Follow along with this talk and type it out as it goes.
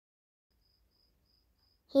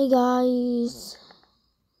Hey guys,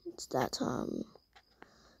 it's that time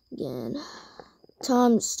again.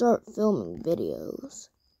 Time to start filming videos.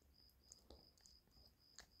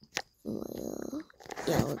 Anyway,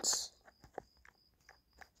 yeah, let's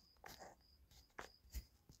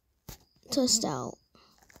test out.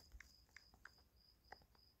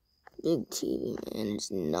 Big TV, man, it's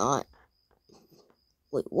not.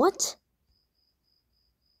 Wait, what?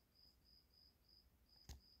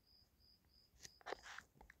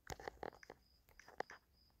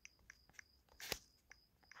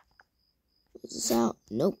 Is this out?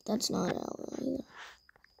 Nope, that's not out either.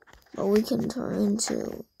 But we can turn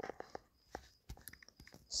into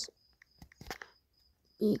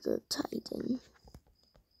Speaker Titan.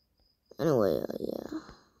 Anyway, yeah.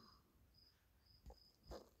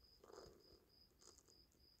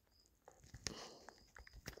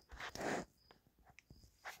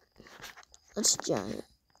 Let's giant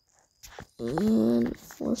and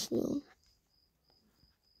force field.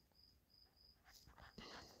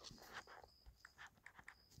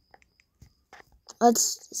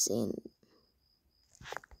 Let's see.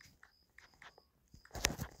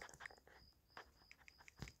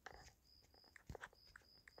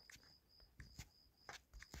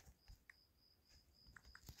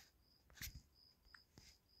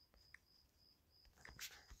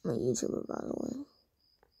 I'm a YouTuber, by the way.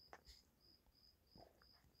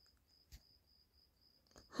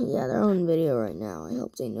 Yeah, they're on video right now. I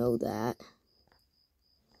hope they know that.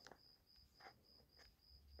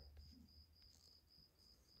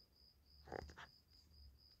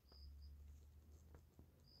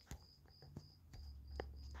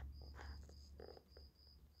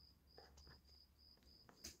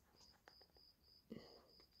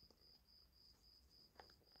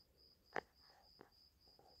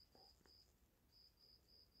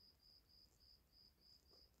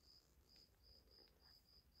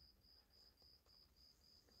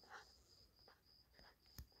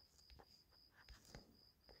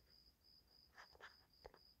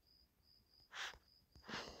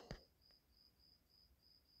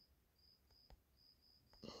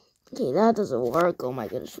 Okay, that doesn't work. Oh my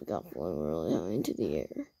goodness, we got flying really high into the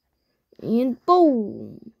air. And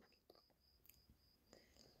boom!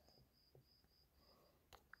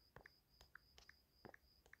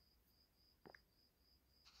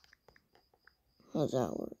 How's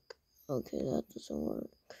that work? Okay, that doesn't work.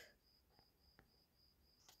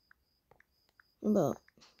 What about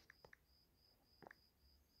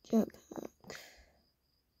jetpack?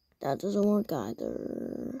 That doesn't work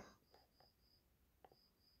either.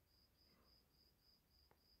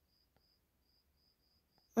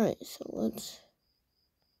 Alright, so let's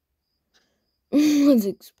let's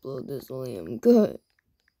explode this Liam. Good.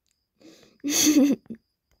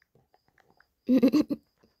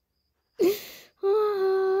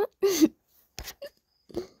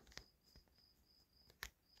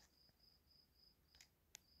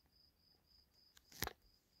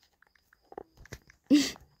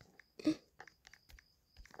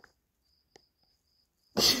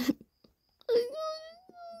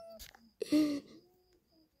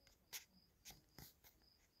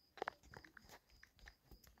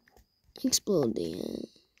 Explode the end.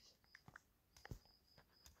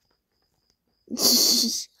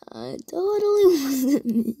 I totally wasn't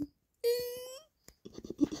me.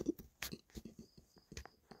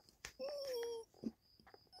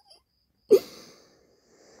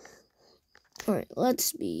 Alright,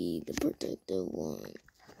 let's be the protective one.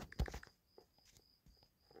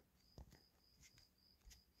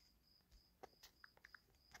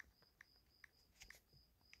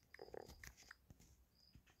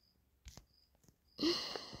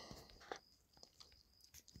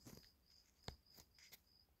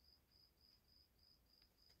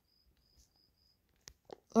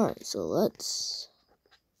 Alright, so let's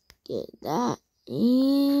get that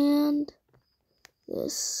and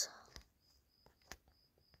this.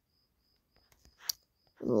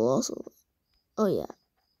 We'll also, oh yeah,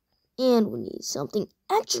 and we need something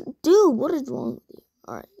extra. Dude, what is wrong with you?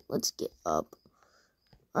 Alright, let's get up.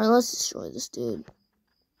 Alright, let's destroy this dude.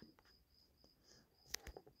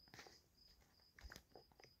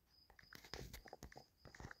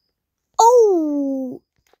 Oh!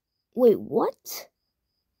 Wait, what?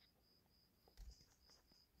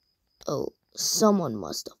 Oh, someone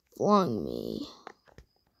must have flung me.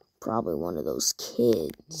 Probably one of those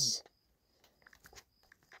kids.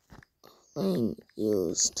 Fling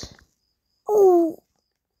used. Oh!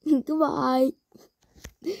 Goodbye.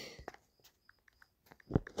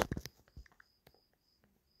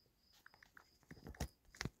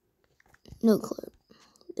 No clip.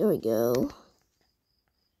 There we go.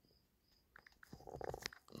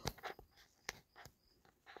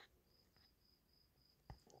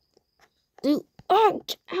 Oh,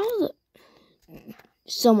 how the...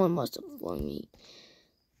 Someone must have flung me.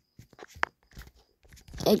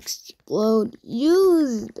 Explode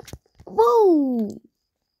used. Whoa!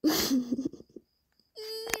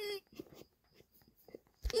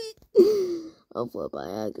 Oh, flip,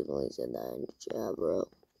 I accidentally said that in the chat, bro.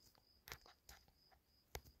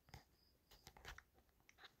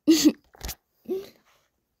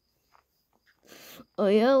 Oh,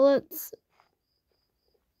 yeah, let's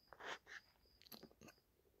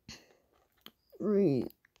reuse.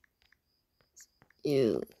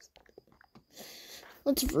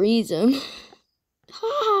 Let's freeze him.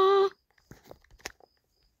 Ha!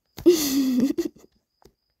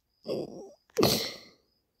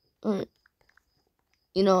 Alright.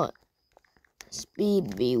 You know what?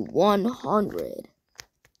 Speed be 100.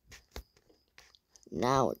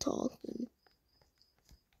 Now we're talking.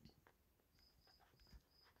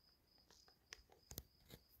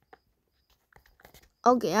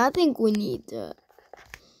 Okay, I think we need to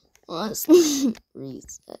honestly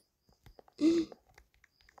reset.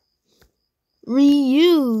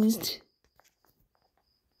 Reused.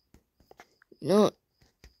 No.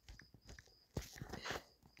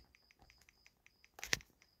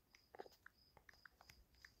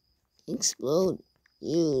 Explode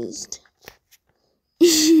used.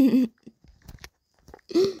 Dude.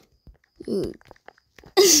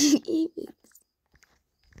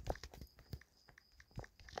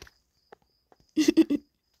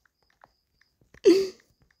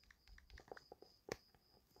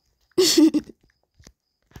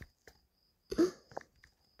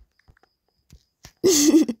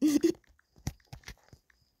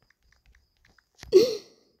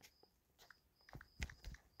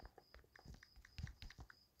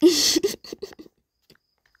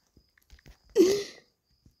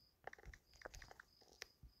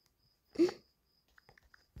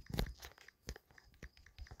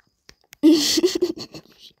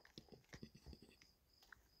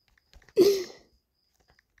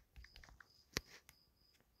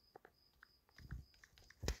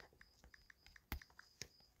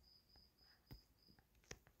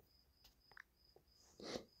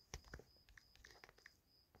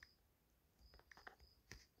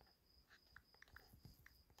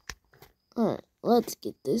 Alright, let's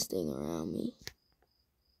get this thing around me.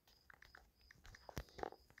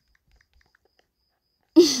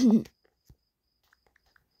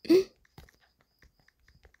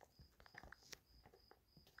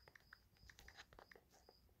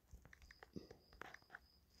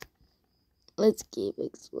 Let's keep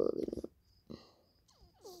exploding it.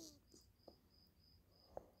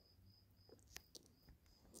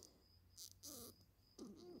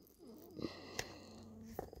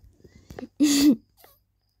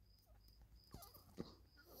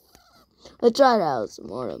 Let's try to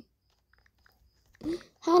outsmart him.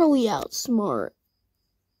 How do we outsmart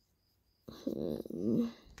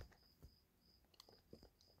him?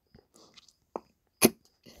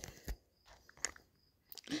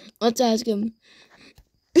 Let's ask him.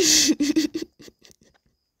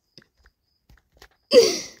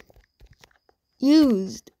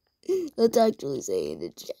 Used. Let's actually say in the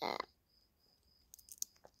chat.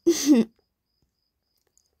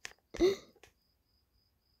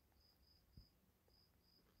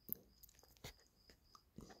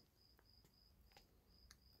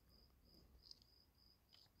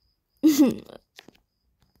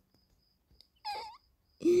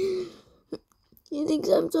 He thinks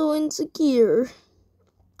I'm so insecure.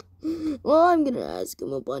 Well, I'm gonna ask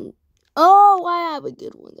him a bunch. Oh, I have a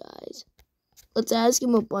good one, guys. Let's ask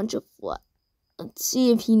him a bunch of Let's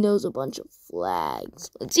see if he knows a bunch of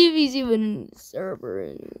flags. Let's see if he's even in the server.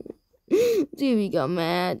 And see if he got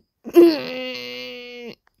mad.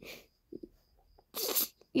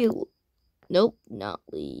 Nope, not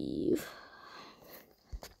leave.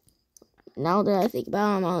 Now that I think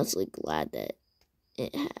about it, I'm honestly glad that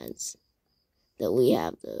that we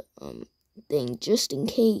have the thing just in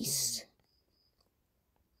case.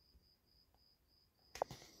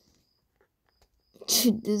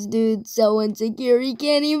 This dude's so insecure, he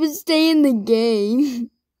can't even stay in the game.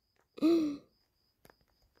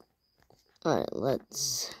 Alright,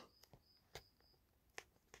 let's...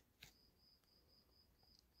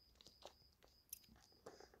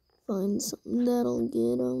 find something that'll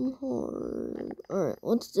get him hard. Alright,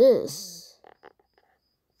 what's this?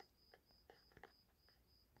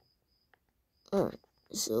 Alright,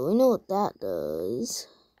 so we know what that does.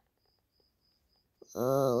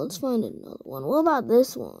 Let's find another one. What about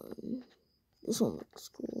this one? This one looks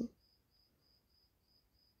cool.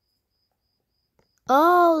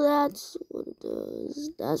 Oh, that's what it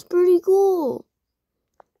does. That's pretty cool,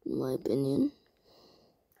 in my opinion.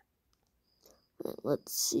 Right,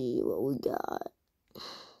 let's see what we got.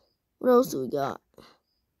 What else do we got?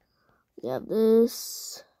 We have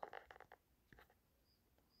this.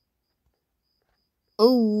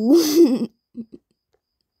 Oh.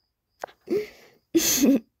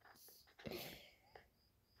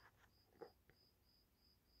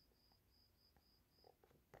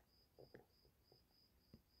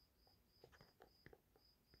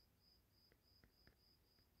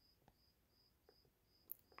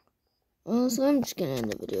 So I'm just gonna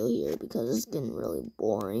end the video here because it's getting really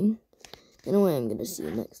boring. Anyway, I'm gonna see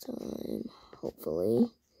you next time, hopefully.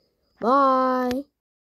 Bye!